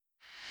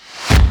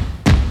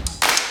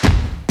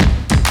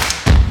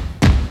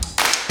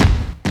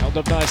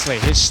held up nicely.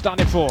 Here's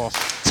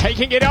Staniforth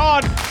taking it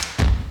on.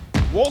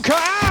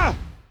 Walker.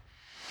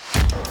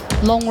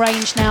 Long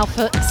range now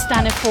for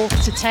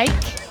Staniforth to take.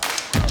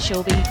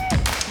 She'll be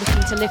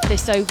looking to lift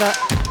this over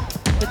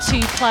the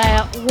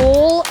two-player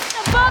wall.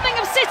 And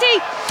Birmingham City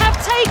have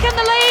taken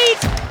the lead.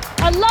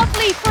 A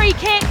lovely free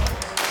kick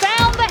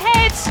found the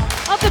head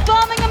of the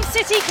Birmingham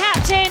City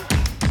captain.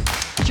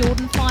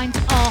 Jordan finds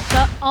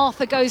Arthur.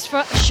 Arthur goes for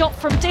a shot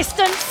from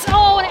distance.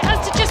 Oh, and it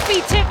has to just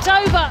be tipped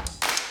over.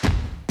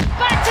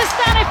 Back to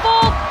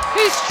Staniforth,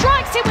 who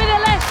strikes it with a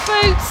left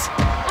boot.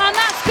 And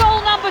that's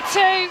goal number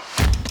 2.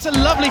 It's a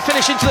lovely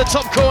finish into the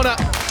top corner.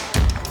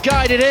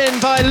 Guided in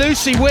by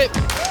Lucy Whip.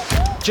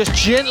 Just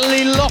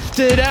gently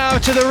lofted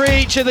out of the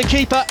reach of the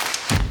keeper.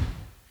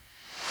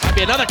 Might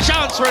be another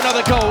chance for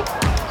another goal.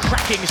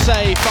 Cracking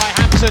save by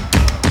Hampton.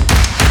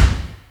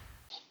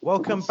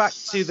 Welcome back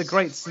to the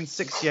Greats in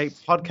 68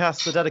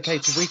 podcast, the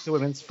dedicated weekly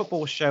women's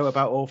football show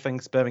about all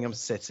things Birmingham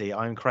City.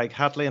 I'm Craig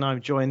Hadley and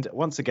I'm joined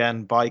once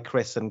again by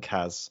Chris and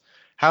Kaz.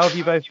 How have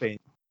you both been?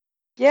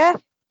 Yeah,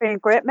 been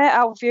great, mate.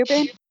 How have you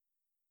been?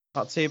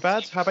 Not too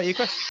bad. How about you,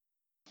 Chris?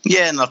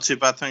 Yeah, not too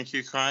bad, thank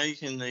you,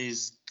 Craig, in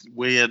these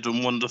weird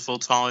and wonderful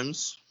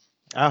times.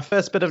 Our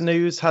first bit of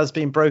news has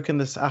been broken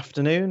this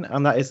afternoon,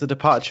 and that is the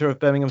departure of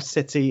Birmingham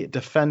City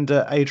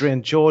defender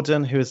Adrian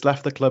Jordan, who has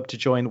left the club to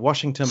join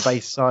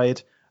Washington-based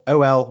side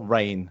OL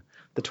Reign.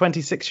 The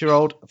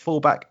 26-year-old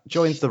fullback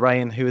joins the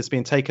Reign, who has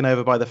been taken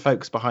over by the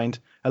folks behind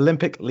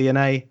Olympique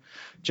Lyonnais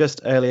just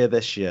earlier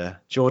this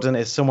year. Jordan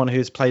is someone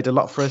who's played a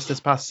lot for us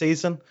this past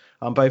season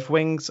on both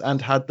wings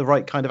and had the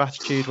right kind of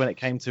attitude when it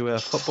came to her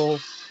football.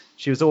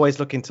 She was always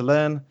looking to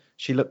learn.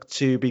 She looked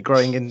to be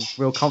growing in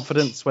real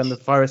confidence when the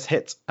virus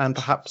hit and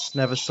perhaps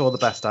never saw the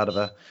best out of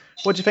her.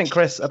 What do you think,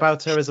 Chris,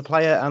 about her as a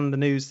player and the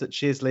news that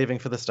she is leaving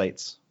for the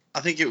States?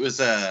 I think it was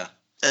a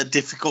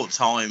difficult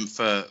time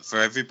for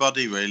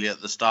everybody, really,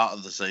 at the start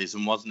of the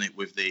season, wasn't it,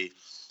 with the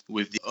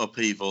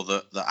upheaval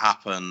that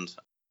happened.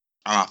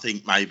 And I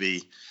think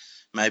maybe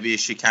if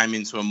she came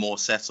into a more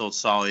settled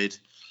side,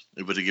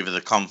 it would have given her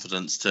the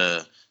confidence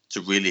to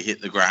really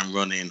hit the ground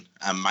running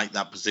and make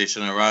that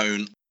position her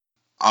own.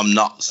 I'm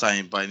not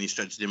saying by any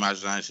stretch of the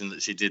imagination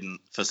that she didn't,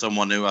 for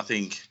someone who I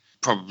think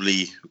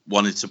probably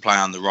wanted to play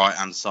on the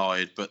right-hand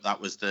side, but that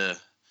was the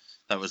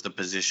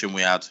position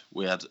we had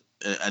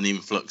an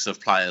influx of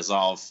players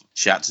of.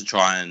 She had to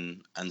try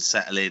and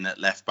settle in at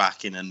left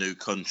back in a new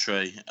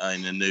country,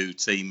 in a new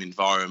team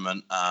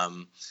environment.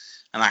 And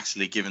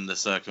actually, given the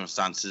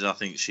circumstances, I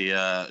think she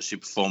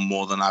performed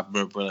more than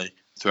admirably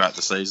throughout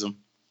the season.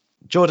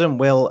 Jordan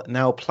will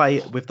now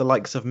play with the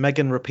likes of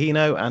Megan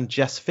Rapinoe and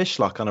Jess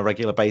Fishlock on a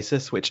regular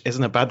basis, which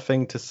isn't a bad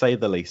thing to say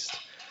the least.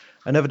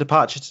 Another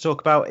departure to talk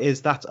about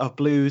is that of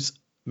Blues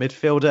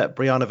midfielder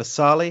Brianna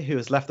Vasali, who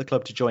has left the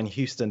club to join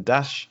Houston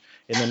Dash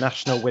in the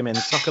National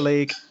Women's Soccer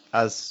League,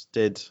 as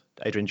did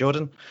Adrian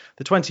Jordan.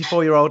 The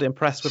 24-year-old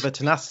impressed with her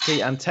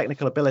tenacity and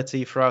technical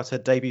ability throughout her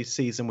debut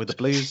season with the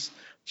Blues.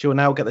 She will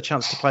now get the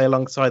chance to play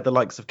alongside the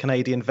likes of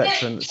Canadian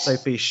veteran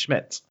Sophie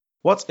Schmidt.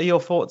 What are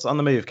your thoughts on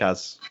the move,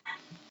 Kaz?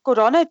 Good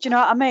on her, do you know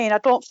what I mean? I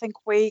don't think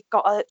we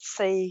got to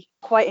see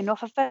quite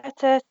enough of her,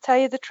 to tell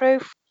you the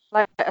truth.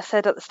 Like I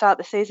said at the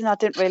start of the season, I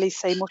didn't really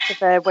see much of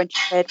her when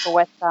she played for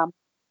West Ham.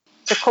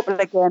 The couple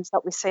of games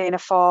that we've seen her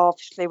for,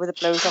 obviously with the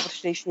Blues,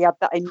 obviously she had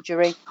that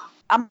injury.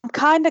 I'm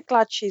kind of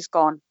glad she's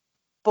gone,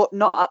 but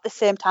not at the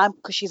same time,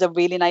 because she's a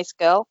really nice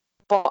girl.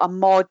 But I'm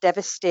more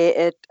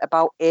devastated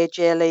about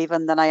AJ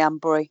leaving than I am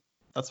Brie.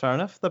 That's fair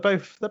enough. They're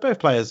both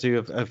players who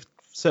have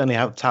certainly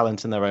have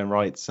talent in their own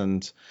rights,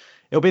 and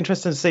it'll be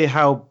interesting to see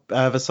how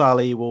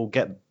Vasali will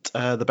get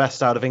the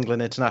best out of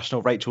England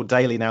international Rachel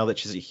Daly now that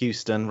she's at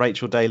Houston.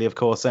 Rachel Daly, of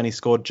course, only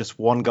scored just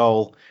one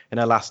goal in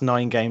her last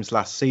 9 games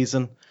last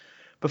season.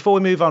 Before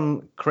we move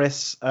on,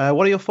 Chris,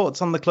 what are your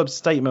thoughts on the club's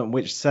statement,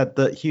 which said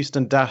that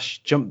Houston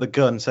Dash jumped the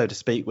gun, so to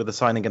speak, with the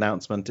signing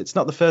announcement? It's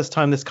not the first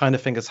time this kind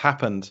of thing has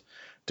happened.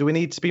 Do we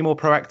need to be more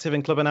proactive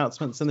in club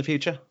announcements in the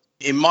future?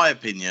 In my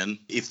opinion,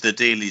 if the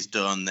deal is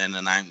done, then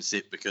announce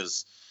it,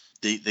 because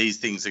these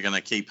things are going to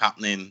keep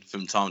happening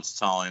from time to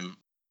time.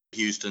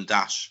 Houston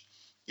Dash,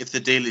 if the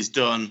deal is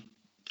done,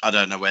 I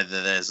don't know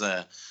whether there's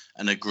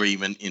an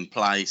agreement in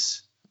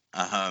place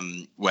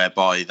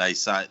whereby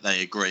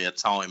they agree a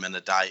time and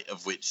a date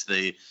of which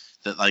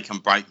that they can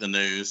break the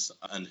news,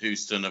 and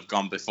Houston have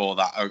gone before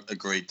that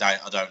agreed date.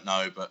 I don't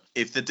know, but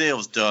if the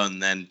deal's done,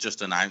 then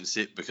just announce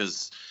it,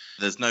 because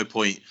there's no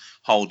point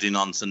holding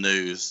on to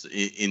news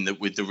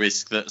with the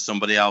risk that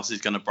somebody else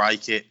is going to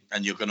break it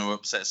and you're going to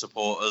upset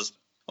supporters.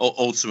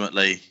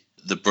 Ultimately,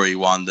 the Brie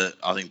one, that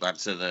I think back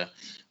to the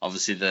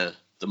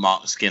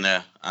Mark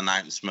Skinner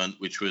announcement,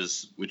 which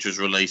was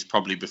released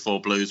probably before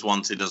Blues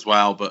wanted as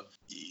well. But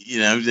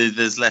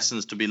there's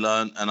lessons to be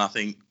learned, and I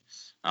think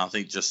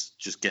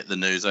just get the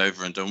news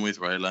over and done with,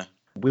 really.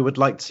 We would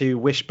like to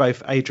wish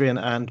both Adrian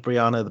and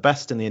Brianna the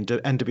best in the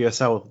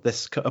NWSL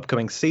this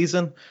upcoming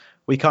season.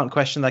 We can't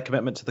question their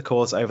commitment to the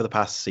cause over the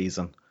past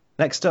season.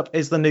 Next up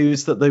is the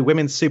news that the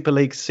Women's Super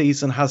League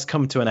season has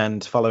come to an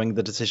end following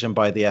the decision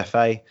by the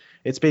FA.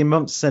 It's been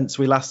months since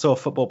we last saw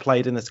football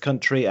played in this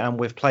country, and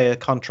with player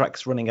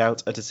contracts running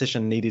out, a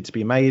decision needed to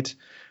be made.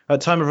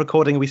 At time of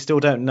recording, we still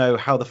don't know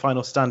how the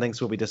final standings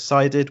will be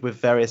decided,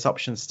 with various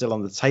options still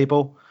on the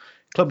table.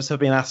 Clubs have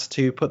been asked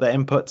to put their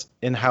input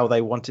in how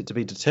they want it to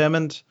be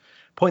determined.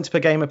 Points per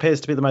game appears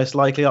to be the most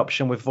likely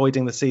option, with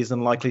voiding the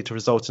season likely to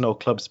result in all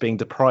clubs being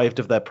deprived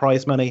of their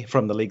prize money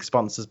from the league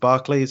sponsors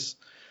Barclays.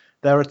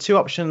 There are two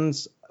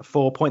options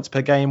for points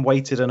per game,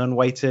 weighted and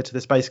unweighted.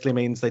 This basically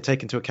means they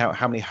take into account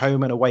how many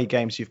home and away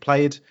games you've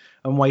played.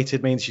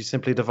 Unweighted means you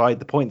simply divide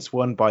the points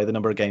won by the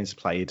number of games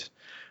played.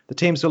 The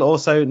teams will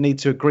also need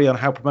to agree on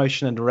how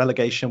promotion and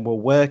relegation will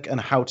work and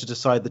how to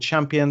decide the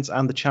champions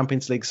and the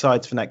Champions League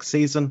sides for next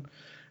season.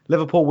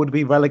 Liverpool would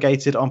be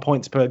relegated on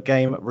points per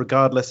game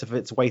regardless if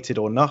it's weighted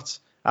or not.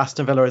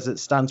 Aston Villa, as it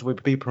stands,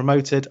 would be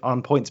promoted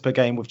on points per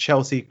game, with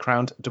Chelsea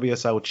crowned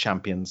WSL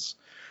champions.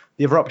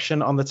 The other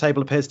option on the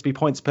table appears to be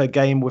points per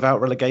game without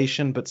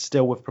relegation, but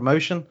still with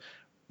promotion.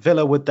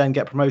 Villa would then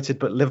get promoted,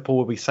 but Liverpool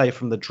will be safe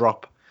from the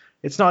drop.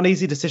 It's not an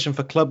easy decision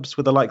for clubs,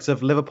 with the likes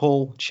of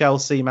Liverpool,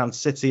 Chelsea, Man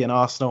City and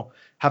Arsenal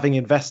having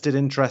invested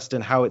interest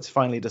in how it's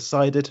finally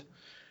decided.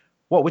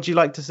 What would you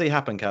like to see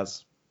happen,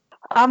 Kaz?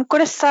 I'm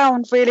going to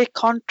sound really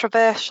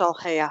controversial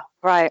here.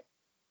 Right.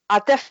 I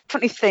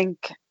definitely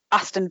think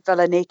Aston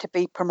Villa need to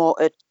be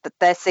promoted. That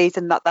their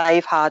season that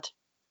they've had,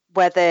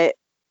 whether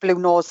Blue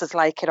Noses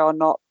like it or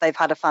not, they've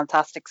had a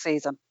fantastic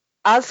season.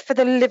 As for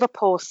the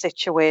Liverpool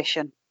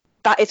situation,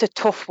 that is a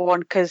tough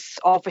one because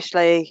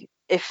obviously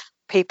if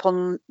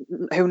people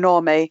who know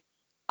me,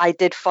 I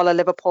did follow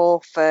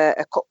Liverpool for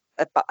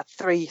about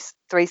three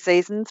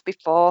seasons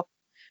before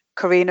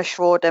Karina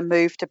Schroeder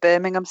moved to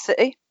Birmingham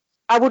City.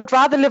 I would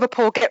rather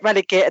Liverpool get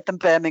relegated than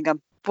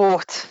Birmingham,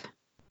 but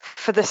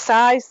for the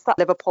size that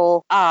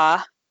Liverpool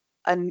are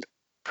and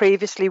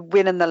previously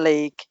winning the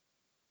league,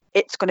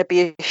 it's going to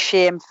be a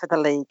shame for the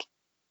league.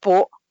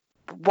 But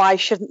why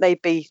shouldn't they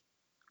be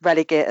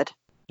relegated?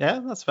 Yeah,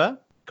 that's fair.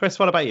 Chris,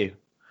 what about you?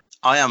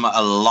 I am at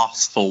a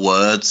loss for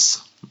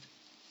words.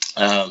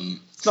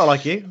 It's not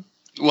like you.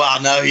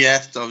 Well, no,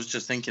 yeah, I was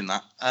just thinking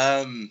that.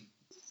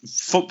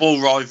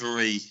 Football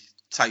rivalry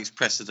takes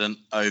precedent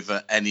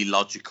over any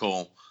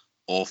logical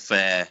or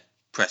fair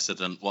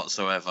precedent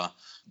whatsoever.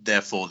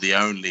 Therefore, the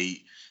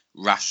only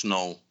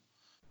rational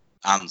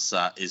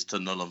answer is to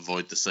null and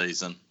void the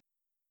season.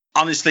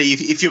 Honestly,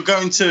 if you're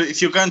going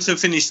to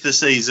finish the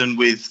season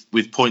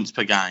with points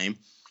per game,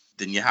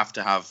 then you have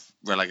to have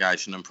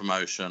relegation and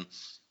promotion.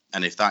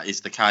 And if that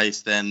is the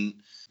case, then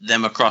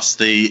them across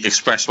the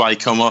expressway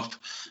come up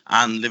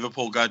and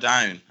Liverpool go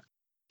down.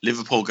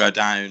 Liverpool go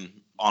down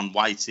on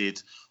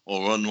weighted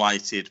or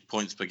unweighted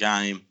points per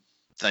game.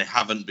 They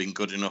haven't been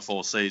good enough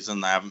all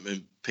season. They haven't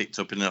been picked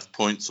up enough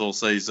points all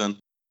season.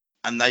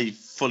 And they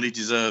fully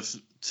deserve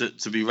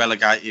to be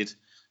relegated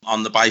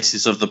on the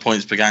basis of the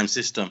points per game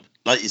system.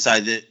 Like you say,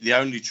 the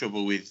only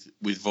trouble with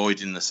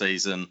voiding the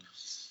season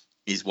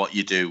is what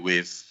you do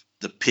with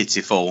the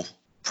pitiful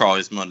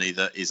prize money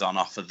that is on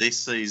offer this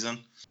season.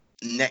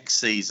 Next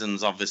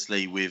season's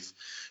obviously with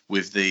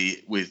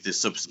the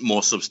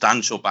more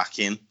substantial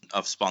backing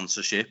of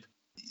sponsorship.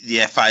 The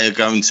FA are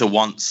going to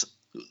want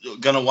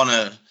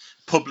to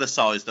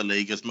publicise the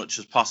league as much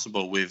as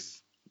possible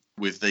with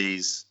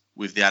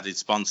the added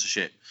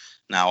sponsorship.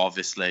 Now,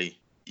 obviously,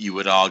 you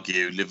would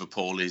argue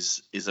Liverpool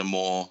is a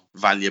more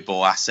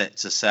valuable asset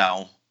to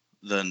sell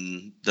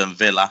than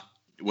Villa.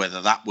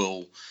 Whether that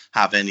will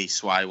have any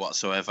sway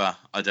whatsoever,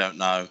 I don't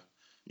know.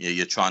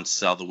 You're trying to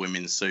sell the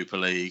Women's Super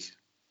League.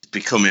 It's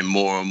becoming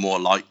more and more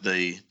like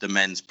the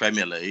Men's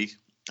Premier League,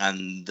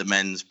 and the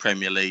Men's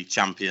Premier League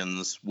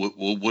champions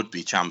would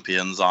be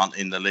champions aren't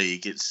in the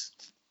league.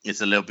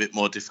 It's a little bit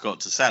more difficult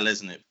to sell,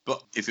 isn't it?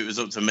 But if it was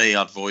up to me,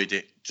 I'd void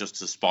it just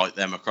to spite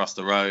them across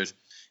the road.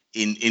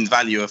 In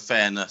value of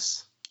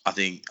fairness, I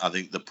think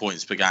the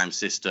points per game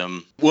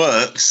system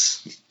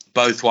works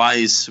both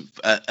ways.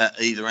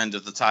 At either end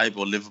of the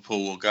table,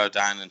 Liverpool will go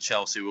down and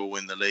Chelsea will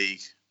win the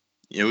league.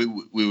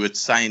 We were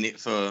saying it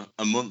for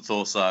a month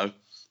or so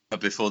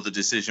before the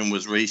decision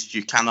was reached.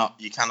 You cannot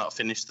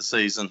finish the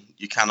season.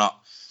 You cannot.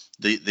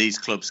 These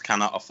clubs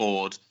cannot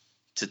afford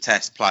to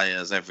test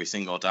players every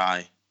single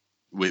day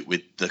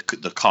with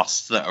the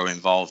costs that are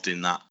involved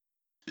in that.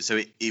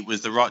 So it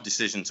was the right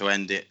decision to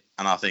end it,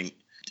 and I think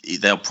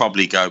they'll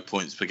probably go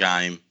points per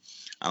game,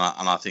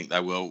 and I think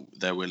they will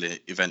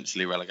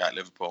eventually relegate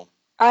Liverpool.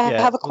 I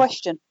have a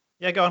question.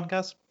 Yeah, go on,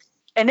 Kaz.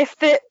 And if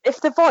they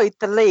void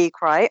the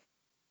league, right?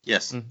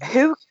 Yes.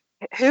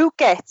 Who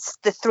gets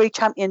the 3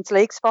 Champions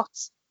League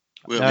spots?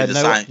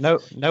 No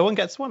one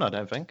gets one. I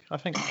don't think. I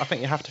think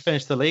you have to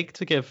finish the league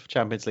to give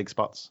Champions League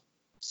spots.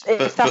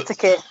 If that's the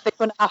case, they're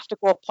going to have to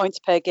go points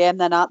per game,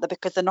 then, aren't they?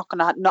 Because they're not going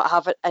to not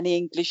have any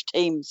English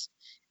teams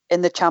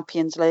in the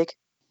Champions League.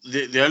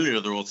 The only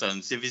other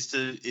alternative is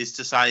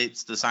to say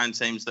it's the same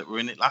teams that were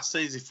in it last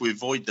season. If we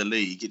avoid the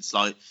league, it's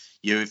like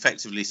you're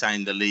effectively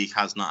saying the league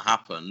has not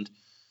happened.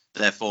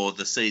 Therefore,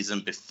 the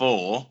season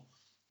before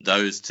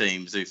those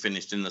teams who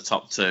finished in the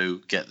top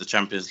two get the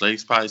Champions League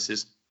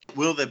spaces.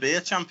 Will there be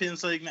a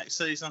Champions League next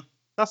season?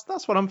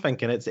 That's what I'm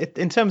thinking. It's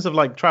in terms of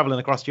like traveling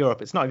across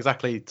Europe, it's not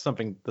exactly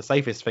the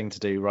safest thing to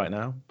do right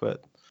now.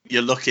 But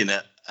you're looking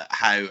at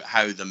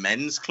how the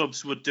men's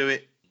clubs would do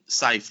it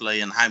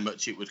safely and how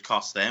much it would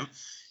cost them.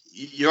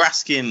 You're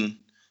asking.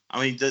 I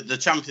mean, the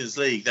Champions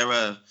League. There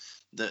are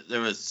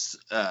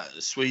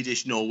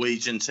Swedish,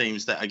 Norwegian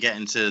teams that are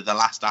getting to the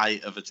last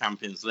 8 of a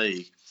Champions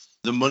League.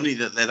 The money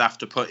that they'd have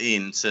to put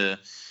in to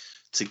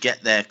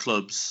get their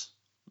clubs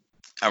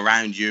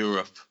around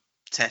Europe,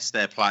 test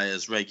their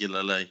players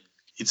regularly.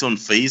 It's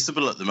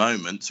unfeasible at the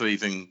moment to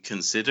even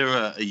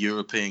consider a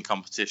European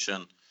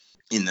competition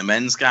in the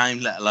men's game,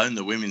 let alone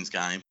the women's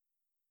game.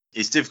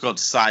 It's difficult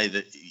to say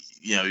that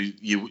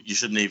you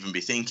shouldn't even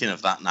be thinking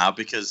of that now,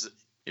 because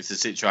if the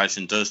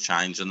situation does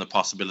change and the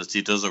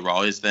possibility does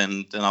arise,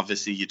 then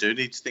obviously you do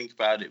need to think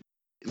about it.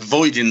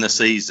 Voiding the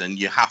season,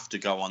 you have to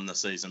go on the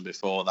season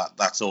before that.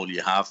 That's all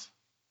you have.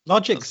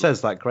 Logic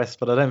says that, Chris,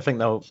 but I don't think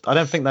they're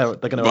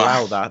going to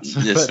allow that.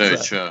 Yes, very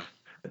true.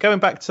 Going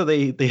back to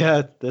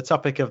the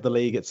topic of the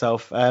league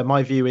itself,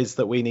 my view is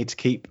that we need to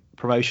keep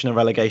promotion and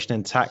relegation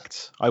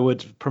intact. I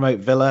would promote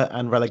Villa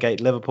and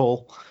relegate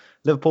Liverpool.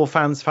 Liverpool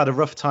fans have had a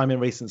rough time in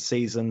recent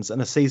seasons,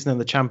 and a season in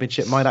the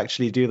Championship might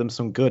actually do them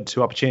some good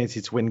to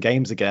opportunity to win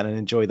games again and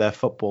enjoy their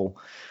football.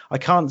 I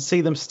can't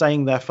see them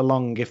staying there for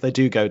long if they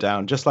do go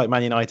down. Just like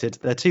Man United,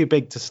 they're too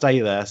big to stay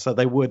there, so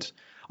they would.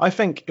 I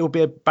think it would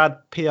be a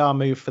bad PR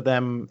move for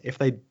them if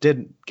they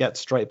didn't get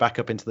straight back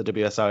up into the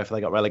WSL if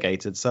they got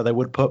relegated. So they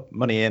would put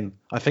money in,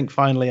 I think,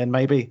 finally, and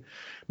maybe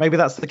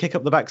that's the kick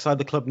up the backside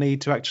the club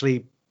need to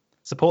actually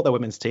support their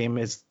women's team,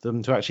 is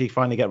them to actually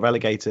finally get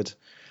relegated.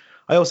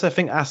 I also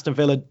think Aston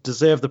Villa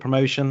deserve the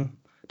promotion,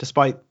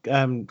 despite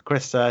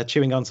Chris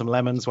chewing on some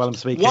lemons while I'm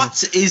speaking.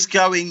 What is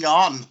going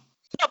on?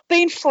 Not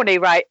being funny,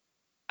 right?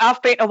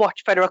 I've been to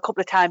watch Villa a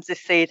couple of times this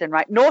season,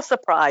 right? No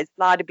surprise,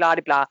 blah, blah, blah,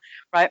 blah,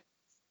 right?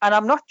 And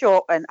I'm not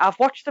joking. I've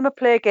watched them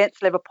play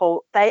against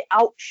Liverpool. They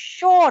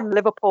outshone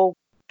Liverpool.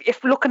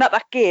 If looking at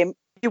that game,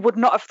 you would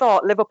not have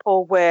thought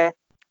Liverpool were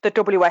the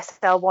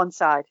WSL one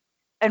side.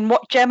 And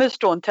what Gemma's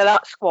done to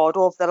that squad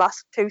over the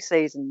last 2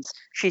 seasons,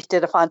 she's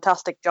did a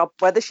fantastic job.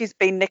 Whether she's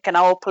been nicking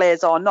our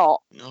players or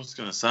not. I was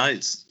going to say,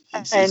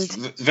 it's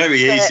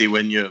very easy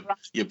when your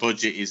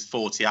budget is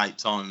 48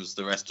 times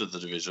the rest of the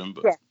division.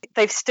 But yeah,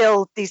 they've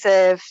still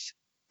deserved,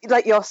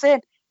 like you're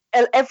saying,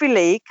 every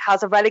league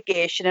has a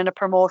relegation and a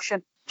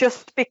promotion.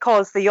 Just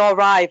because they're your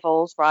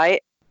rivals,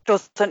 right,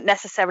 doesn't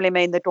necessarily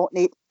mean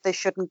they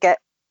shouldn't get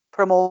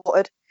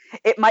promoted.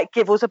 It might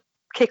give us a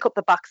kick up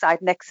the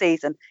backside next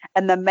season,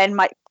 and the men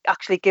might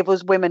actually give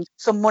us women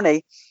some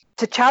money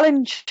to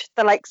challenge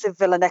the likes of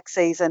Villa next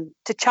season,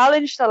 to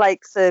challenge the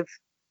likes of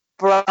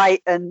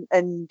Brighton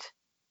and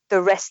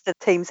the rest of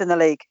the teams in the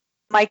league.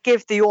 Might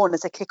give the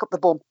owners a kick up the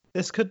bum.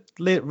 This could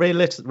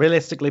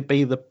realistically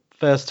be the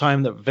first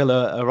time that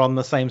Villa are on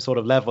the same sort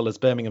of level as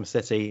Birmingham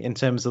City in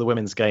terms of the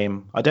women's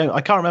game. I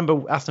can't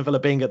remember Aston Villa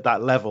being at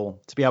that level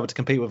to be able to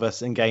compete with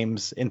us in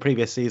games in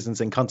previous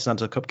seasons, in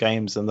Continental Cup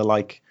games and the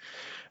like.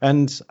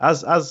 And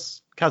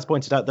as Kaz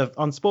pointed out,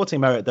 on sporting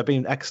merit, they've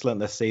been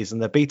excellent this season.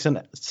 They've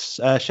beaten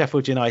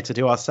Sheffield United,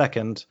 who are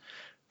second,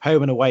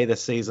 home and away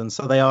this season.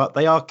 So they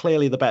are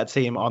clearly the better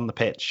team on the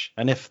pitch.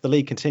 And if the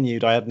league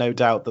continued, I had no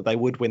doubt that they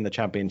would win the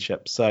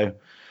championship. So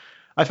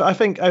I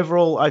think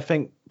overall,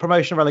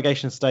 promotion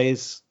relegation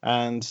stays,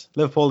 and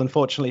Liverpool,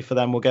 unfortunately for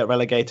them, will get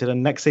relegated.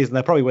 And next season,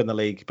 they'll probably win the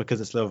league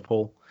because it's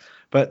Liverpool.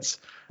 But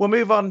we'll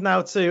move on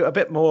now to a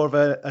bit more of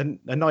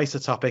a nicer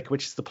topic,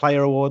 which is the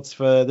player awards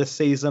for this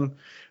season.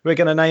 We're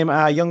going to name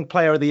our Young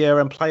Player of the Year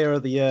and Player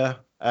of the Year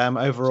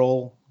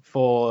overall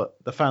for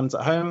the fans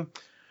at home.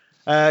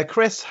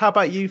 Chris, how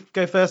about you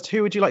go first?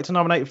 Who would you like to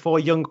nominate for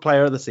Young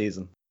Player of the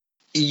Season?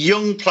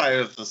 Young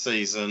Player of the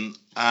Season,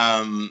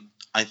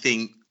 I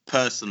think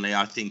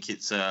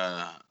it's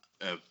a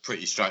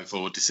pretty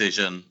straightforward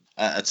decision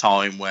at a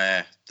time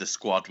where the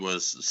squad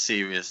was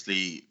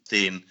seriously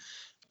thin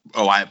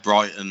away at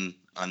Brighton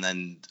and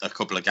then a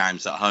couple of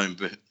games at home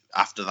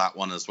after that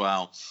one as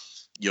well.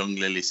 Young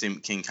Lily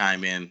Simpkin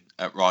came in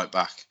at right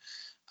back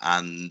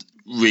and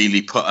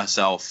really put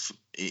herself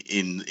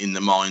in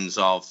the minds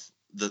of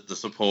the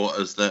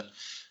supporters that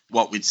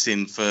what we'd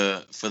seen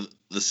for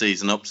the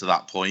season up to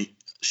that point,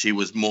 she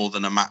was more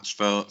than a match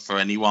for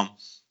anyone.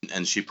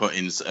 And she put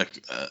in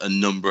a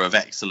number of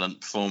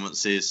excellent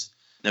performances.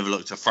 Never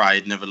looked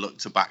afraid, never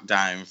looked to back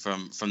down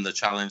from the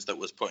challenge that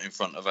was put in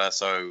front of her.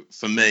 So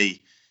for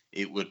me,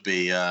 it would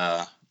be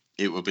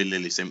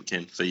Lily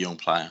Simpkin for Young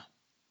Player.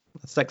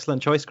 That's an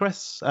excellent choice,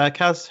 Chris.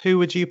 Kaz, who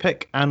would you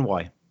pick and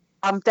why?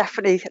 I'm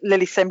definitely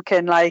Lily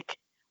Simpkin.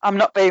 I'm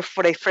not very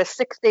funny for a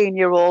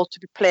 16-year-old to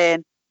be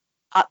playing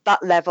at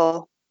that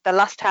level. The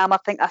last time I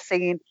think I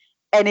seen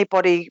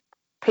anybody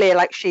play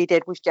like she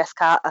did was Jess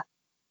Carter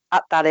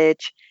at that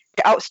age.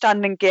 The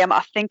outstanding game,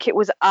 I think it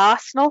was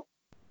Arsenal,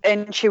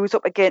 and she was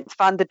up against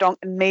Van der Donk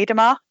and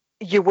Miedema.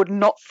 You would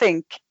not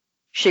think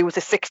she was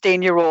a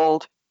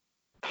 16-year-old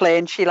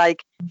playing. She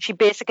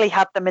basically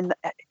had them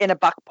in a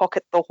back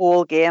pocket the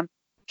whole game.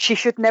 She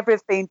should never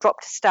have been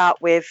dropped to start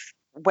with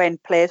when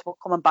players were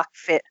coming back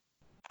fit,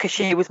 because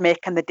she was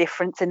making the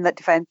difference in the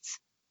defence.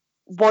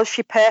 Was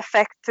she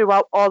perfect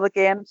throughout all the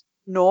games?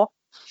 No.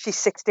 She's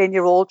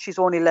 16-year-old. She's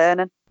only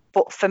learning.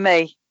 But for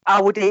me,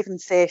 I would even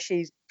say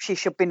she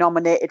should be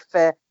nominated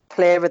for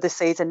Player of the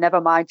Season, never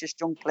mind just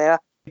Young Player.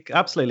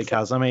 Absolutely,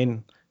 Kaz. I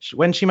mean,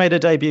 when she made her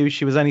debut,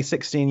 she was only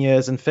 16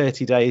 years and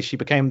 30 days. She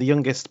became the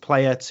youngest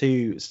player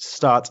to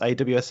start a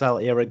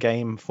WSL era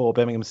game for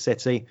Birmingham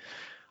City.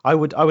 I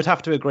would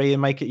have to agree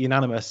and make it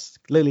unanimous.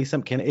 Lily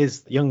Simpkin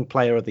is Young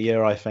Player of the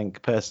Year, I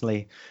think,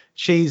 personally.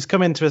 She's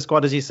come into a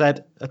squad, as you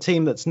said, a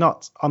team that's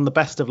not on the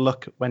best of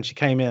luck when she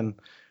came in.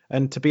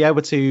 And to be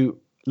able to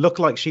look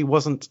like she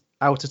wasn't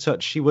out of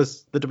touch, she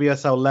was the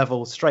WSL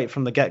level straight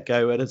from the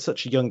get-go at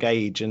such a young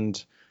age,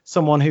 and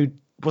someone who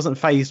wasn't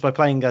fazed by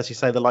playing, as you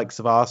say, the likes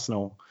of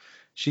Arsenal.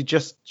 She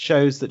just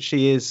shows that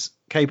she is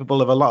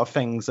capable of a lot of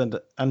things, and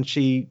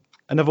she,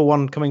 another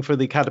one coming through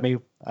the academy,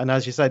 and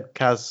as you said,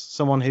 Kaz,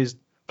 someone who's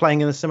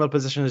playing in a similar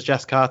position as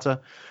Jess Carter,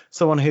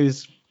 someone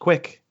who's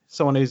quick,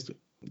 someone who's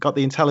got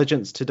the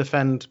intelligence to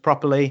defend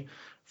properly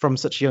from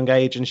such a young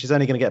age, and she's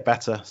only going to get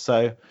better.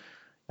 So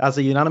as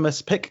a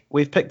unanimous pick,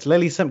 we've picked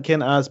Lily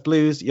Simpkin as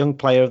Blues Young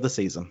Player of the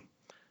Season.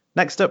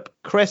 Next up,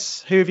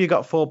 Chris, who have you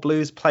got for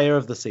Blues Player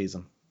of the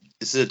Season?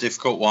 This is a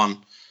difficult one.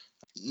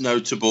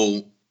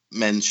 Notable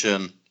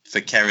mention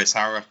for Keris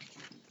Harrop,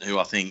 who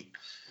I think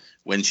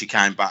when she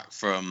came back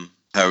from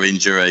her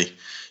injury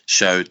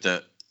showed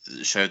the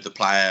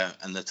player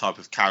and the type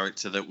of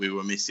character that we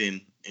were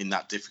missing in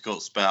that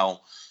difficult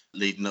spell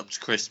leading up to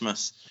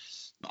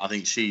Christmas. I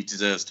think she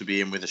deserves to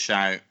be in with a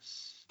shout.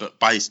 But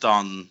based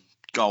on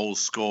goals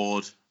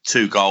scored,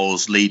 2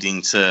 goals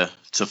leading to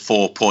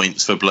 4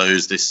 points for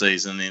Blues this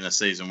season, in a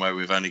season where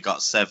we've only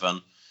got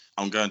 7,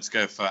 I'm going to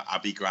go for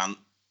Abby Grant.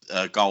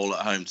 A goal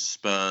at home to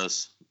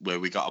Spurs, where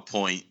we got a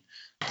point.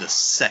 The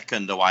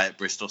second away at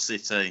Bristol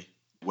City,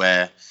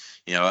 where,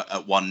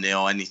 at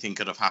 1-0, anything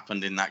could have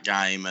happened in that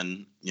game.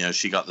 And,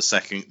 she got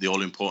the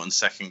all-important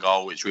second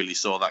goal, which really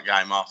saw that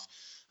game off.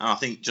 And I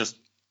think just,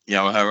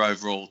 her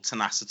overall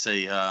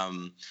tenacity,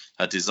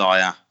 her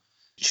desire,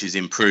 she's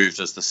improved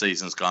as the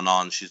season's gone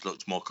on. She's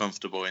looked more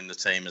comfortable in the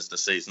team as the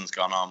season's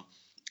gone on.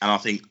 And I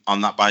think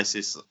on that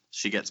basis,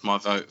 she gets my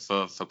vote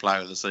for Player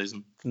of the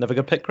Season. Another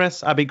good pick,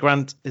 Chris. Abby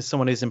Grant is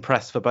someone who's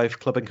impressed for both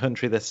club and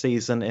country this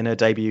season in her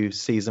debut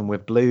season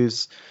with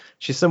Blues.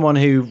 She's someone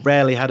who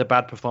rarely had a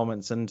bad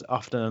performance and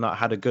often not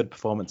had a good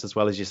performance as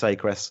well, as you say,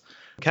 Chris.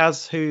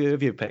 Kaz, who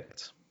have you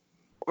picked?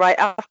 Right,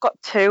 I've got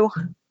 2.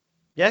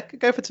 Yeah,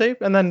 go for 2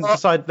 and then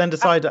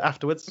decide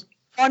afterwards.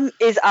 One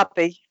is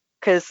Abby,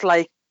 because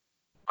like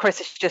Chris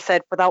has just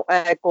said, without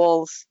her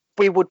goals,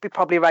 we would be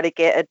probably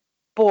relegated.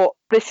 But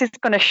this is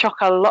going to shock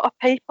a lot of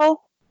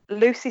people.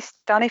 Lucy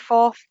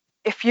Staniforth,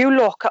 if you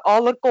look at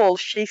all the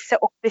goals she set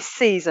up this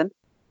season,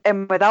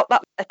 and without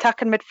that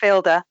attacking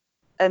midfielder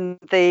and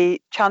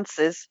the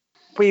chances,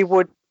 we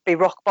would be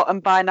rock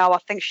bottom by now. I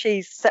think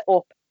she's set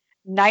up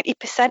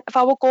 90% of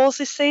our goals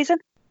this season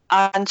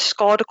and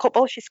scored a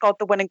couple. She scored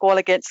the winning goal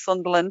against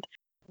Sunderland.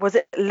 Was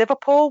it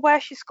Liverpool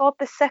where she scored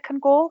the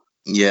second goal?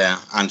 Yeah,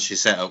 and she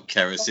set up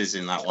Keris's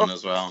in that one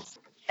as well.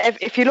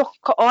 If you look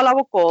at all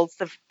our goals,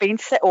 they've been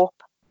set up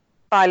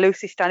by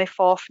Lucy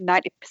Staniforth,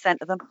 90%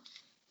 of them.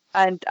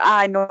 And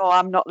I know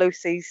I'm not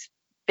Lucy's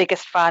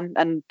biggest fan,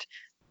 and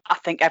I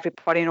think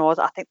everybody knows,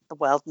 I think the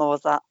world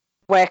knows that.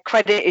 Where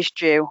credit is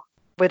due,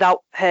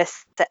 without her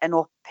setting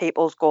up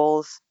people's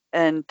goals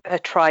and her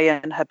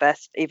trying her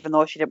best, even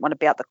though she didn't want to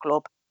be at the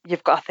club,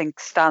 you've got to think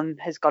Stan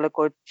has got a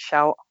good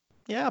shout.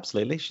 Yeah,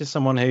 absolutely. She's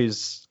someone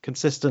who's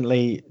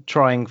consistently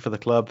trying for the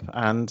club,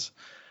 and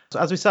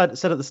as we said at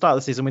the start of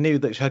the season, we knew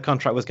that her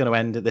contract was going to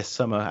end this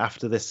summer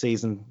after this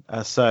season.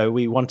 So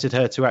we wanted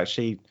her to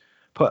actually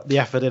put the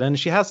effort in. And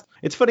she has.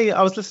 It's funny,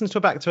 I was listening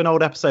back to an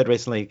old episode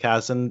recently,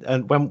 Kaz,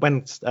 and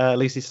when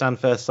Lucy Stan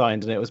first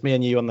signed, and it was me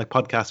and you on the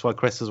podcast while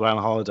Chris was away on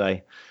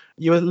holiday,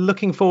 you were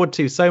looking forward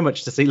to so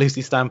much to see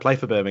Lucy Stan play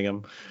for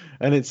Birmingham.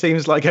 And it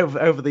seems like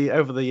over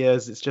the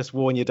years, it's just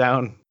worn you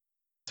down.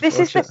 This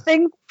is the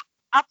thing.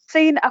 I've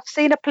seen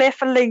her play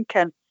for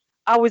Lincoln.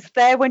 I was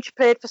there when she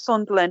played for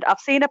Sunderland. I've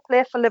seen her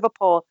play for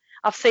Liverpool.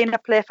 I've seen her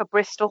play for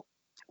Bristol.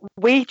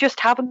 We just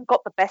haven't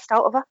got the best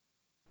out of her.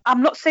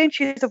 I'm not saying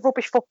she's a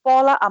rubbish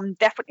footballer. I'm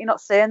definitely not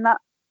saying that.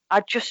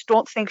 I just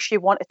don't think she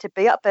wanted to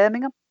be at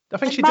Birmingham. I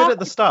think she did at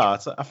the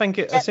start. I think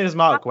as soon as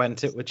Mark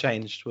went, it would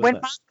change. When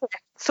Mark left,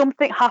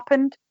 something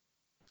happened.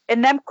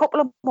 In them couple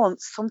of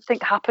months, something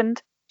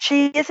happened.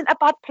 She isn't a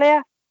bad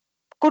player.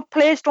 Good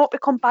players don't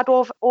become bad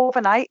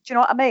overnight. Do you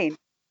know what I mean?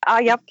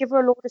 I have given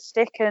her a load of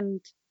stick,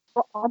 and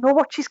I know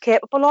what she's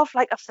capable of.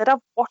 Like I've said, I've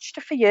watched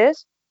her for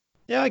years.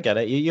 Yeah, I get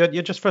it.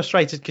 You're just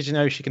frustrated because you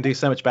know she can do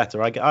so much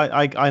better.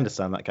 I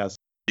understand that, Kaz.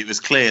 It was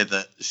clear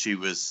that she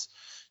was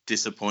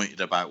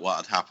disappointed about what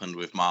had happened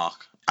with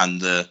Mark,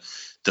 and the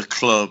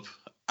club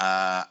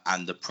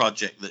and the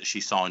project that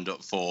she signed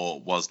up for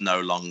was no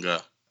longer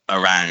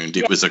around.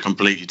 It was a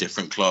completely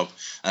different club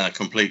and a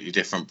completely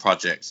different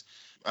project.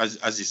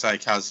 as you say,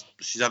 Kaz,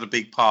 she's had a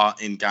big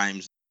part in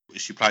games.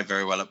 She played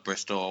very well at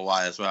Bristol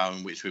away as well,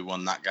 in which we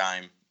won that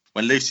game.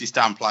 When Lucy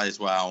Stan plays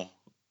well,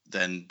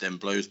 then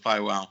Blues play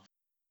well.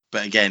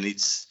 But again,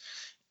 it's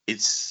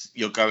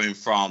you're going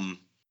from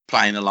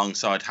playing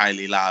alongside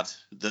Hayley Ladd,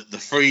 the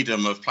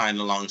freedom of playing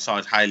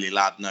alongside Hayley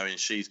Ladd, knowing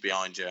she's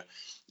behind you,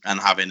 and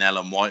having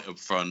Ellen White up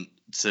front,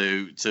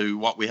 to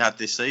what we had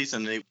this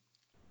season.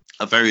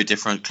 A very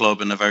different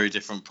club and a very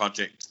different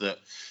project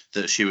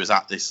that she was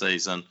at this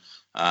season.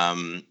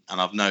 And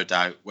I've no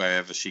doubt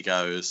wherever she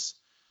goes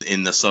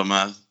in the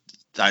summer,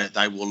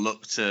 they will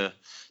look to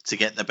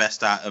get the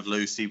best out of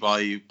Lucy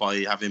by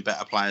having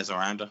better players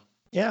around her.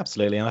 Yeah,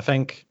 absolutely. And I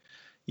think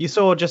you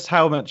saw just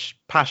how much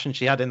passion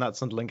she had in that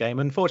Sunderland game.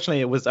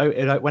 Unfortunately,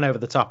 it went over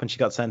the top and she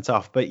got sent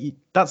off. But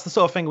that's the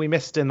sort of thing we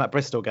missed in that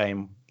Bristol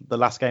game, the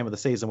last game of the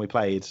season we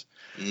played.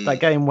 That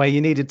game where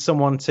you needed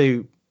someone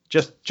to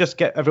just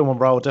get everyone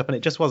rolled up, and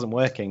it just wasn't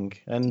working.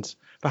 And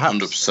perhaps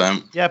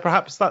 100%. Yeah,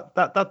 perhaps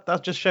that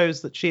just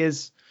shows that she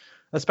is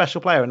a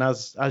special player. And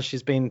as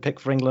she's been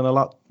picked for England a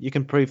lot, you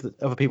can prove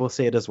that other people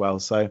see it as well.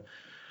 So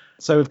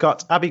we've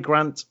got Abby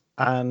Grant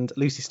and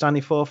Lucy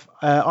Staniforth.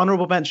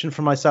 Honourable mention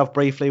from myself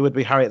briefly would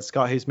be Harriet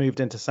Scott, who's moved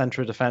into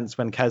centre of defence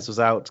when Kez was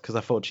out, because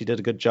I thought she did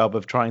a good job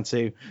of trying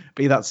to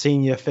be that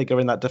senior figure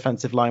in that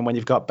defensive line when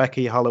you've got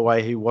Becky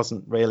Holloway, who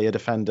wasn't really a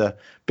defender,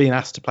 being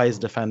asked to play as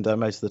a defender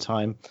most of the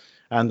time,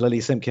 and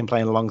Lily Simpkin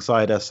playing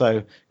alongside her.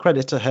 So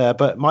credit to her.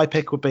 But my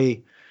pick would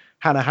be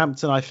Hannah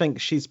Hampton. I think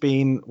she's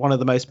been one of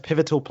the most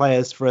pivotal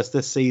players for us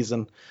this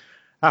season.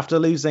 After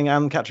losing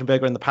Anne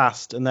Katrin-Berger in the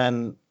past, and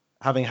then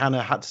having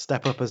Hannah had to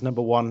step up as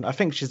number one, I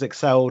think she's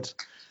excelled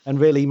and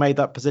really made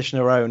that position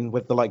her own,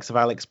 with the likes of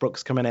Alex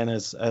Brooks coming in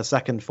as a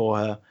second for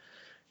her.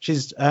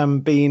 She's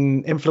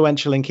been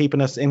influential in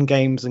keeping us in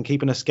games and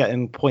keeping us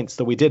getting points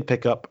that we did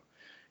pick up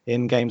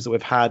in games that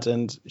we've had.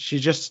 And she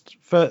just,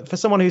 for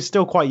someone who's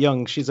still quite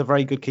young, she's a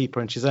very good keeper,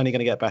 and she's only going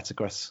to get better,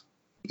 Chris.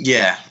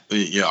 Yeah,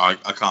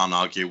 I can't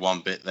argue one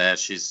bit there.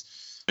 She's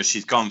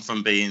gone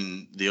from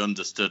being the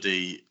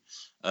understudy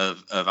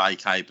of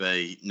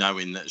AKB,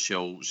 knowing that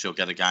she'll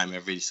get a game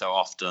every so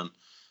often,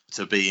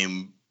 to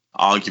being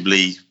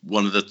arguably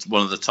one of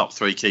the top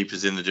three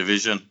keepers in the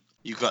division.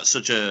 You've got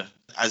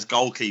as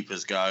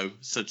goalkeepers go,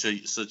 such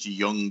a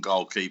young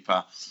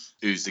goalkeeper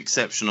who's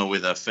exceptional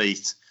with her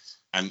feet,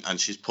 and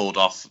she's pulled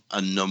off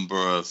a number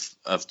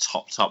of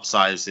top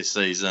saves this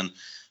season.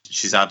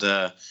 She's had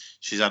a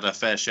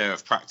fair share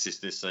of practice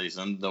this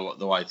season,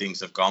 the way things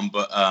have gone,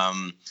 but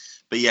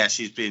yeah,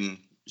 she's been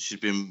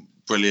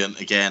brilliant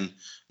again,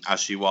 as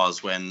she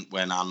was when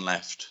Anne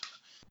left.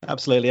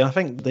 Absolutely. And I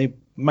think the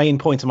main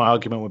point of my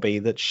argument would be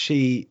that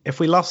if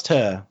we lost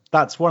her,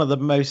 that's one of the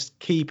most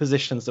key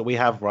positions that we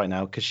have right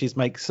now, because she's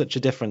makes such a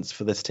difference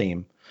for this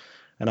team.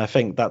 And I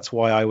think that's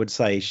why I would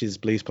say she's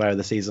Blues Player of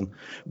the Season.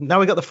 Now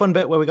we got the fun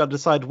bit where we got to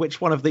decide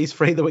which one of these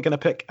three that we're going to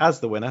pick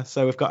as the winner.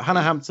 So we've got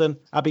Hannah Hampton,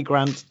 Abby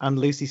Grant, and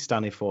Lucy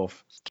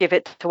Staniforth. Give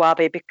it to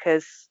Abby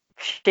because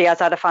she has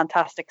had a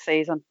fantastic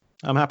season.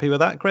 I'm happy with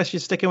that. Chris, you're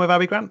sticking with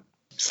Abby Grant?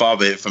 Far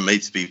be it from me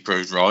to be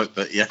proved right,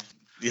 but yeah.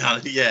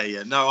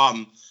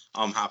 No,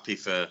 I'm happy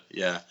for,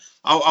 yeah.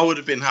 I would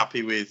have been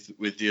happy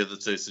with the other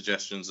two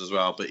suggestions as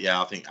well, but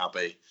yeah, I think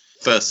Abby,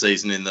 first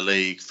season in the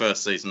league,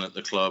 first season at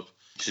the club,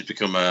 she's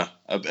become a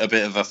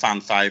bit of a fan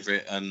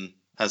favourite and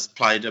has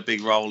played a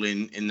big role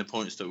in the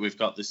points that we've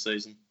got this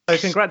season. So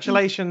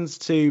congratulations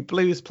to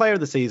Blues Player of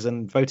the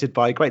Season, voted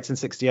by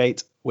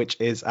Greatson68, which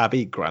is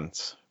Abby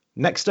Grant.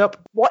 Next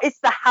up, what is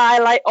the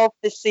highlight of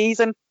the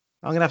season?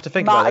 I'm going to have to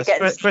think about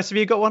this. Chris, have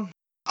you got one?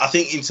 I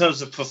think in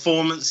terms of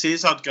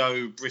performances, I'd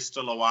go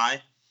Bristol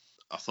away.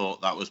 I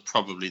thought that was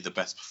probably the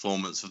best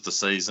performance of the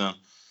season.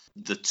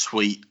 The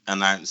tweet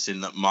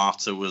announcing that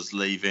Marta was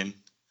leaving,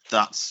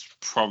 that's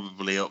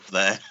probably up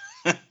there.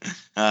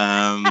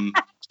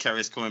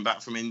 Kerry's coming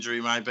back from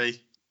injury,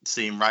 maybe.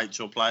 Seeing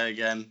Rachel play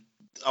again.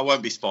 I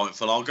won't be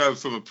spiteful. I'll go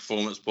from a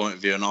performance point of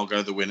view, and I'll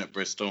go the win at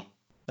Bristol.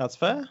 That's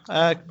fair.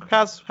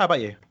 Kaz, how about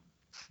you?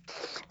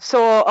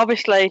 So,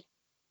 obviously,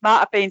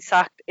 Marta being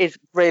sacked is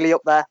really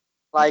up there.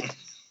 Like,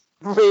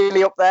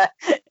 really up there.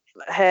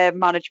 Her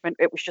management,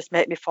 it was just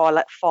making me fall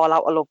out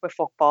of love with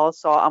football.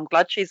 So, I'm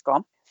glad she's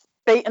gone.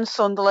 Beating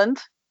Sunderland.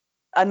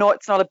 I know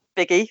it's not a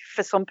biggie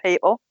for some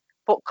people,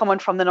 but coming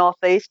from the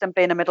North East and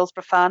being a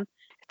Middlesbrough fan,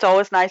 it's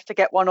always nice to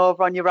get one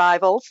over on your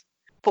rivals.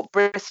 But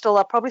Bristol,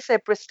 I'd probably say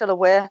Bristol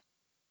away,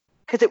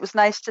 because it was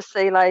nice to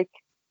see like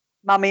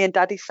Mammy and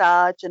Daddy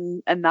Sarge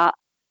and that,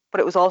 but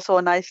it was also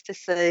nice to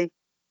see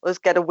us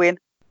get a win.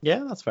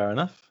 Yeah, that's fair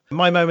enough.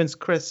 My moments,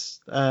 Chris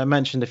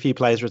mentioned a few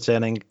players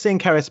returning. Seeing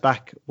Kerris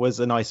back was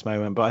a nice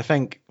moment, but I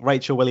think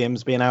Rachel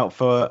Williams being out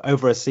for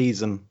over a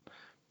season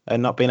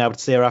and not being able to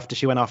see her after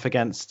she went off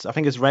against, I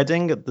think it was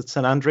Reading at the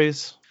St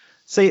Andrews.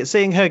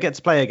 Seeing her get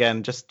to play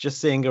again, just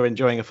seeing her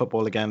enjoying her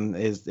football again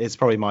is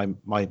probably my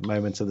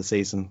moment of the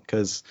season,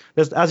 because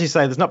as you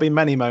say, there's not been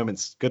many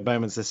good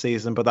moments this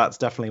season, but that's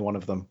definitely one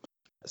of them.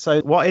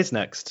 So what is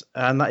next?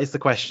 And that is the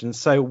question.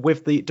 So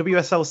with the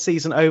WSL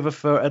season over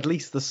for at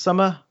least the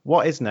summer,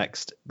 what is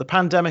next? The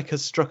pandemic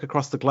has struck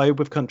across the globe,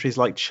 with countries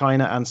like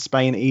China and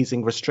Spain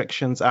easing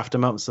restrictions after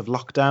months of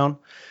lockdown.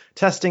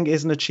 Testing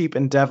isn't a cheap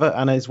endeavour,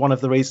 and is one of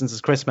the reasons,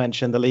 as Chris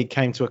mentioned, the league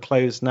came to a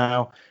close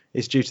now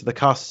is due to the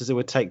costs it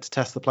would take to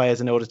test the players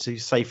in order to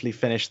safely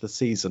finish the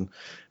season.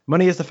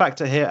 Money is the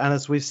factor here, and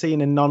as we've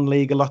seen in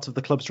non-league, a lot of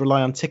the clubs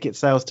rely on ticket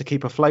sales to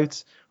keep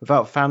afloat.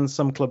 Without fans,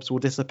 some clubs will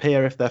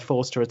disappear if they're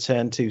forced to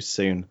return too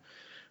soon.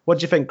 What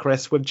do you think,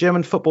 Chris? With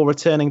German football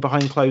returning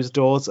behind closed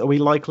doors, are we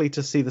likely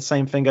to see the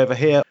same thing over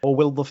here, or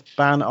will the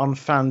ban on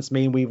fans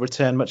mean we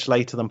return much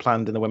later than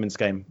planned in the women's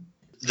game?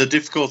 The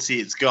difficulty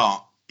it's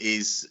got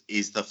is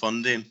the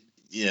funding.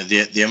 You know,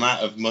 the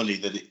amount of money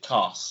that it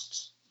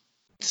costs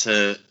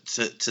to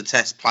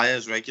test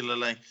players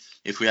regularly.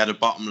 If we had a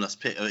bottomless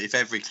pit, if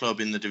every club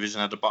in the division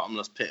had a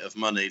bottomless pit of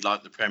money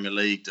like the Premier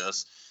League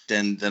does,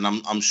 then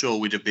I'm sure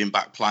we'd have been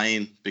back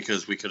playing,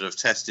 because we could have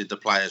tested the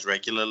players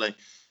regularly.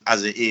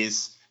 As it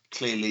is,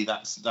 clearly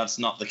that's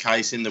not the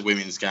case in the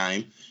women's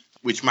game,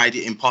 which made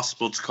it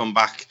impossible to come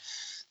back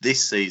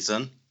this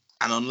season.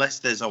 And unless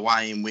there's a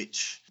way in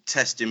which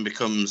testing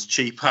becomes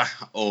cheaper,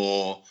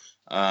 or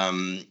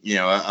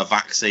a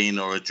vaccine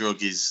or a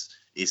drug is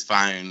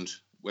found,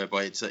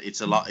 whereby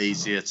it's a lot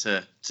easier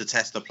to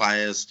test the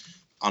players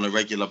on a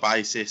regular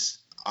basis,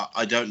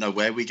 I don't know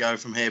where we go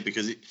from here,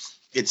 because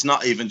it's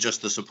not even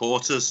just the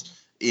supporters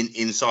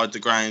inside the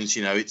grounds.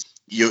 You know,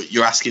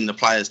 you're asking the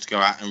players to go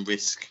out and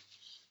risk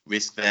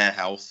their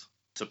health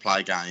to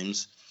play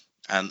games,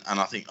 and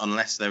I think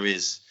unless there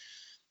is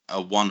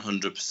a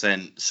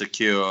 100%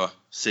 secure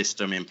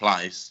system in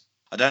place,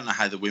 I don't know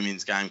how the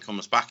women's game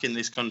comes back in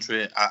this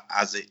country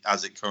as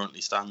it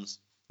currently stands,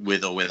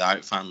 with or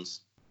without fans.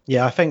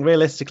 Yeah, I think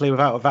realistically,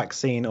 without a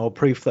vaccine or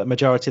proof that a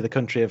majority of the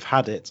country have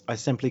had it, I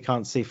simply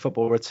can't see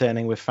football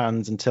returning with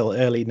fans until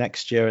early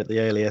next year at the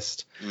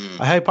earliest.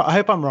 I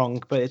hope I'm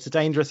wrong, but it's a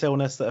dangerous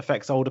illness that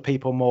affects older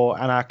people more,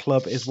 and our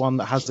club is one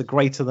that has a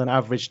greater than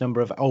average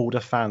number of older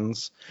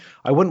fans.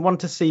 I wouldn't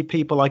want to see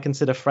people I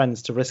consider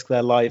friends to risk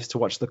their lives to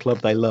watch the club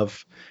they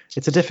love.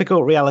 It's a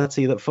difficult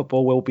reality that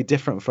football will be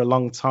different for a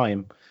long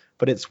time,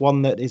 but it's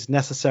one that is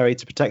necessary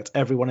to protect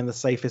everyone in the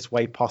safest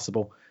way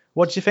possible.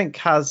 What do you think,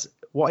 Kaz?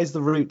 What is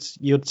the route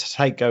you'd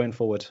take going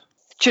forward?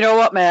 Do you know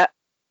what, mate?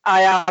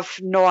 I have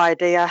no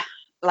idea.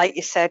 Like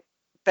you said,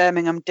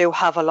 Birmingham do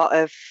have a lot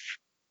of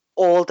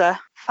older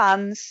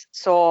fans,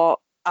 so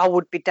I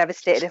would be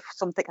devastated if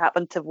something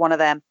happened to one of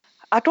them.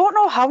 I don't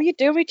know how you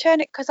do return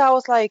it, because I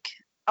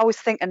was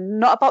thinking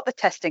not about the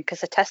testing,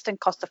 because the testing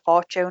costs a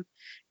fortune.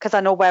 Because I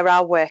know where I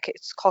work,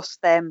 it's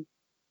cost them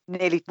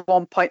nearly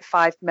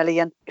 1.5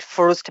 million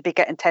for us to be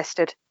getting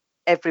tested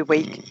every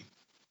week.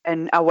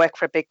 And I work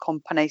for a big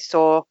company,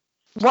 so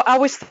what I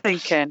was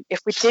thinking,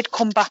 if we did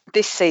come back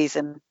this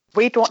season,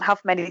 we don't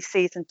have many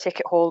season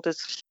ticket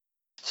holders.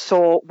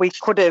 So we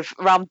could have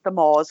rammed the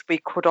moors, we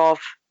could have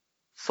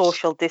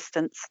social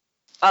distance.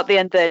 At the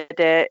end of the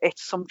day,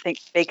 it's something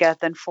bigger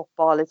than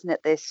football, isn't it,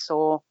 this?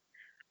 So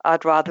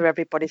I'd rather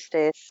everybody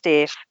stay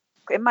safe.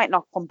 It might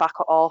not come back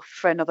at all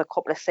for another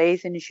couple of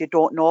seasons, you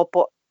don't know.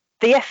 But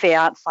the FA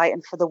aren't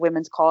fighting for the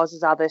women's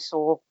causes, are they?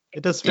 So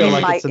it does feel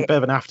like it's a bit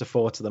of an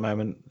afterthought at the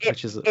moment,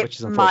 which is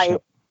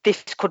unfortunate.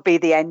 This could be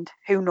the end.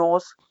 Who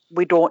knows?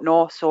 We don't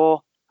know.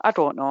 So I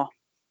don't know.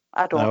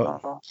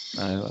 No,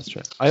 that's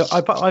true. I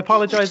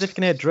apologise if you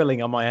can hear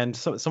drilling on my end.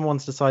 So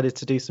someone's decided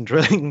to do some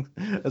drilling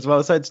as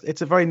well. So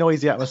it's a very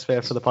noisy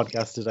atmosphere for the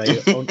podcast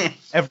today.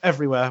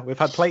 Everywhere we've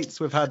had plates,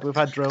 we've had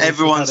drills.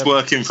 Everyone's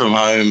working from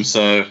home,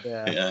 so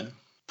yeah.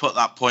 Put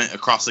that point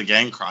across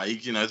again,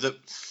 Craig. You know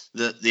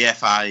the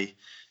FA.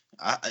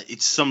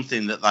 It's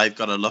something that they've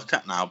got to look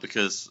at now,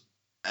 because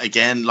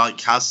again, like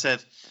Kaz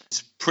said,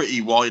 it's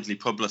pretty widely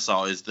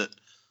publicised that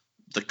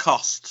the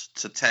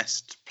cost to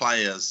test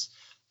players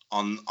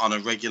on a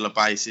regular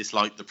basis,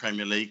 like the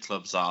Premier League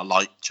clubs are,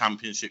 like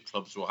Championship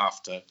clubs will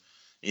have to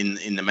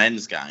in the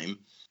men's game,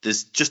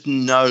 there's just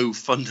no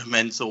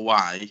fundamental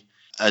way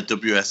a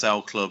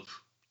WSL club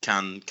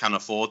can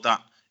afford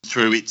that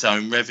through its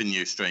own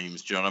revenue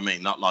streams. Do you know what I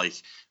mean? Not like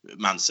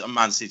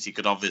Man City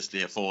could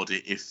obviously afford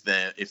it if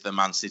the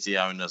Man City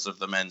owners of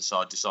the men's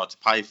side decide to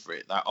pay for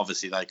it. That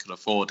obviously they could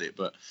afford it,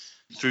 but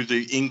through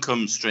the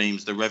income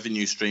streams, the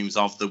revenue streams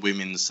of the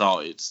women's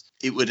sides,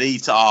 it would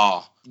eat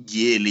our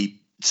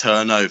yearly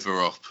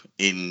turnover up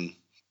in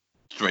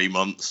 3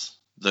 months.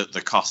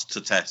 The cost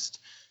to test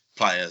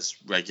players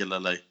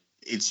regularly,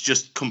 it's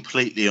just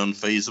completely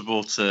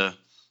unfeasible to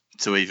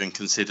even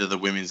consider the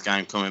women's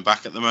game coming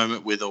back at the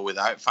moment, with or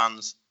without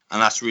fans,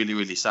 and that's really,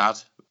 really sad.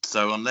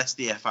 So unless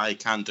the FA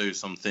can do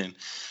something,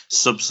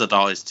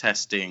 subsidise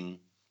testing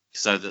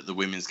so that the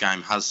women's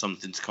game has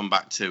something to come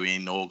back to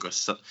in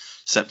August,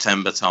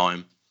 September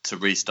time to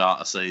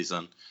restart a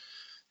season,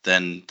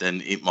 then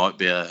it might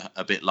be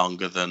a bit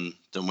longer than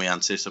we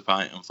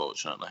anticipate,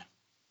 unfortunately.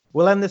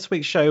 We'll end this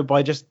week's show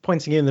by just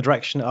pointing you in the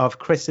direction of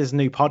Chris's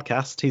new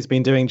podcast he's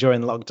been doing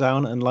during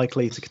lockdown and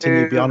likely to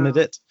continue beyond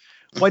it.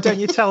 Why don't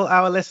you tell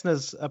our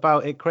listeners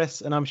about it,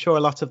 Chris? And I'm sure a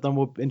lot of them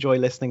will enjoy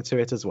listening to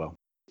it as well.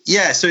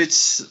 Yeah, so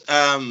it's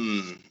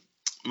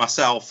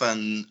myself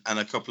and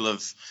a couple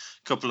of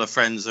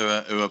friends who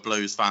are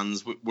blues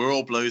fans. We're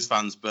all blues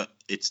fans, but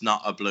it's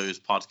not a blues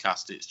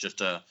podcast. It's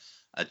just a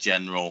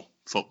general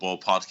football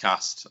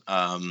podcast.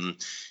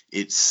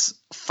 It's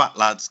Fat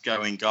Lads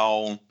Going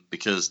Goal,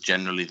 because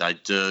generally they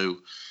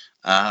do.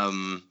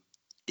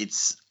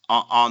 It's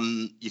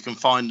on. You can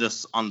find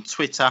us on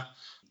Twitter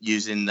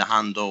using the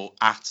handle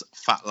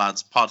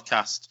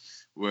 @FatLadsPodcast.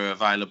 We're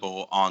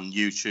available on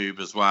YouTube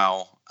as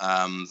well,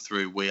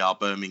 through We Are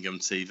Birmingham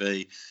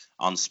TV,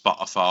 on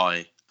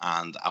Spotify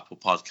and Apple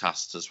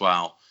Podcasts as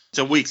well. It's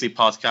a weekly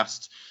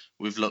podcast.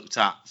 We've looked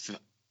at,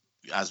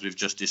 as we've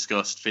just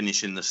discussed,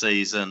 finishing the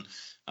season,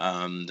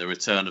 the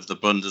return of the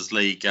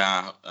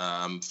Bundesliga,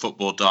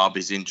 football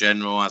derbies in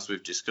general, as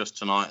we've discussed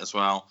tonight as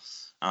well.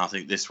 And I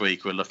think this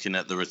week we're looking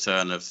at the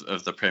return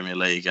of the Premier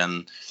League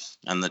and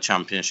the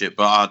Championship.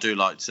 But I do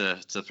like to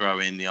throw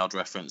in the odd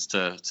reference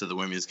to the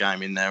women's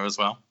game in there as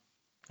well.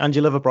 And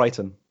you live at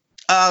Brighton.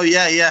 Oh,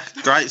 yeah.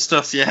 Great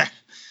stuff, yeah.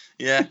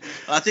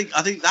 I think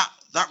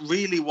that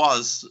really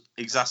was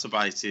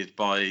exacerbated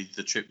by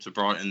the trip to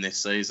Brighton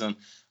this season.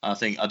 I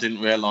think I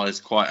didn't realise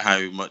quite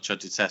how much I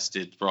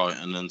detested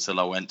Brighton until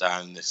I went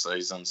down this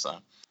season. So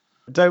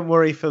don't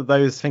worry for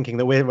those thinking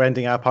that we're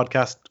ending our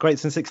podcast.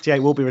 Greats in 68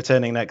 will be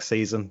returning next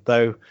season,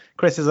 though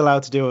Chris is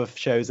allowed to do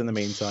shows in the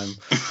meantime.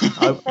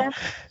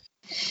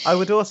 I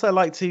would also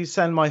like to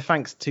send my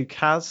thanks to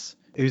Kaz,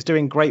 who's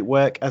doing great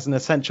work as an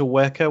essential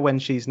worker when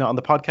she's not on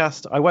the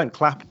podcast. I won't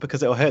clap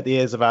because it'll hurt the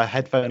ears of our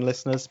headphone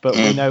listeners, but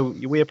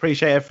we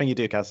appreciate everything you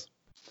do, Kaz.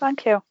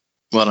 Thank you.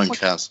 Well done,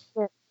 Kaz.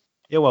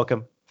 You're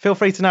welcome. Feel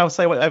free to now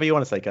say whatever you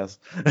want to say, Kaz.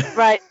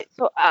 Right,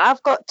 so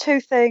I've got two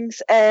things.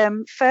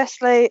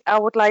 Firstly, I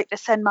would like to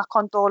send my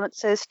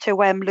condolences to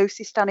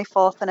Lucy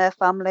Staniforth and her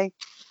family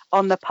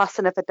on the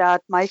passing of her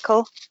dad,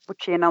 Michael,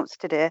 which she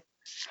announced today.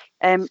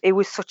 He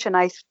was such a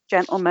nice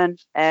gentleman.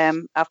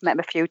 I've met him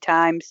a few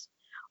times,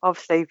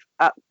 obviously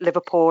at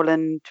Liverpool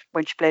and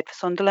when she played for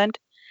Sunderland.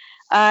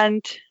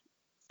 And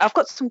I've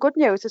got some good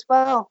news as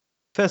well.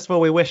 First of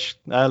all, we wish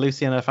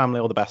Lucy and her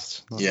family all the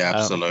best. Yeah,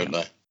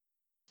 absolutely.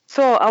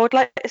 So I would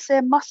like to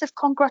say massive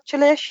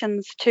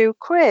congratulations to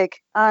Craig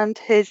and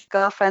his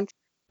girlfriend.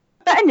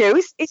 Better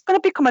news, he's going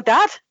to become a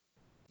dad.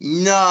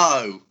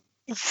 No.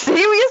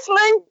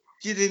 Seriously?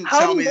 You didn't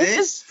tell me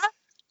this.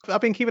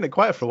 I've been keeping it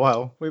quiet for a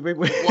while.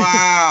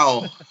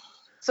 Wow.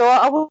 So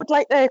I would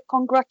like to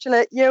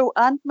congratulate you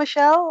and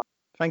Michelle.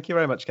 Thank you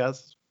very much,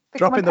 Kaz.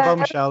 Dropping the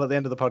bombshell at the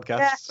end of the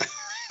podcast.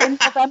 Yeah, in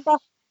November.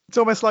 It's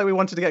almost like we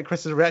wanted to get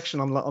Chris's reaction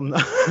on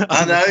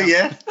I know,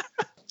 yeah.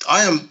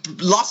 I am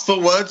lost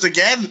for words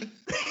again.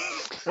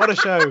 What a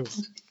show.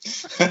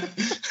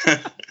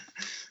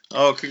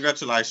 Oh,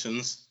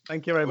 congratulations.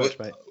 Thank you very much,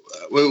 mate.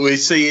 Will we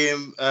see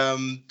him,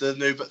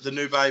 the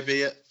new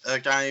baby at a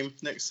game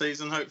next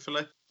season,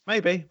 hopefully?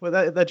 Maybe.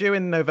 Well, they're due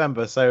in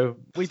November, so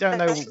we don't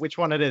know which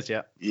one it is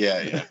yet.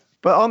 Yeah.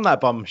 But on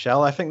that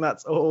bombshell, I think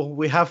that's all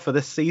we have for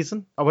this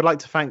season. I would like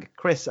to thank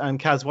Chris and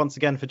Kaz once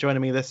again for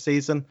joining me this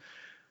season.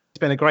 It's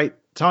been a great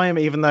time,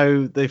 even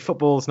though the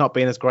football's not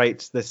been as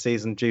great this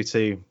season due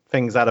to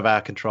things out of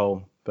our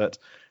control. But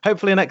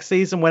hopefully next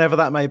season, whenever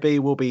that may be,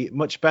 will be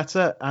much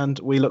better. And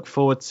we look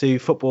forward to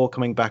football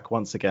coming back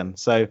once again.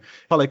 So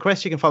follow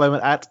Chris. You can follow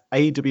him at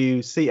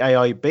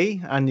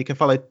AWCAIB. And you can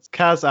follow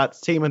Kaz at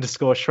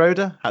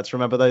team_Schroeder. Had to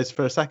remember those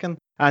for a second.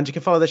 And you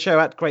can follow the show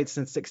at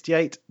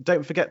Greatson68.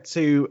 Don't forget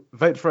to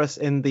vote for us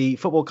in the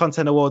Football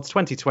Content Awards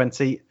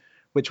 2020,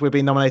 which we've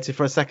been nominated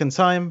for a second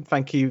time.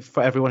 Thank you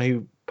for everyone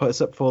who put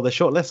us up for the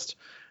shortlist.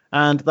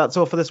 And that's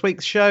all for this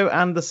week's show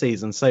and the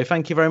season. So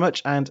thank you very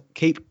much and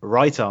keep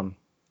right on.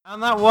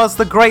 And that was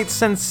the Great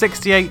Since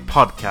 68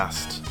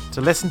 podcast. To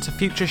listen to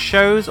future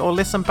shows or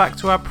listen back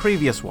to our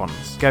previous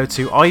ones, go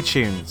to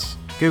iTunes,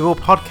 Google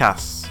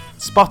Podcasts,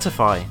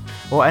 Spotify,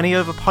 or any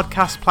other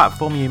podcast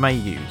platform you may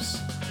use,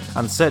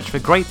 and search for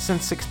Great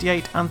Since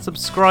 68 and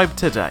subscribe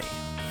today.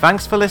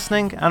 Thanks for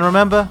listening, and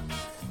remember,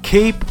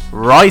 keep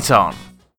right on.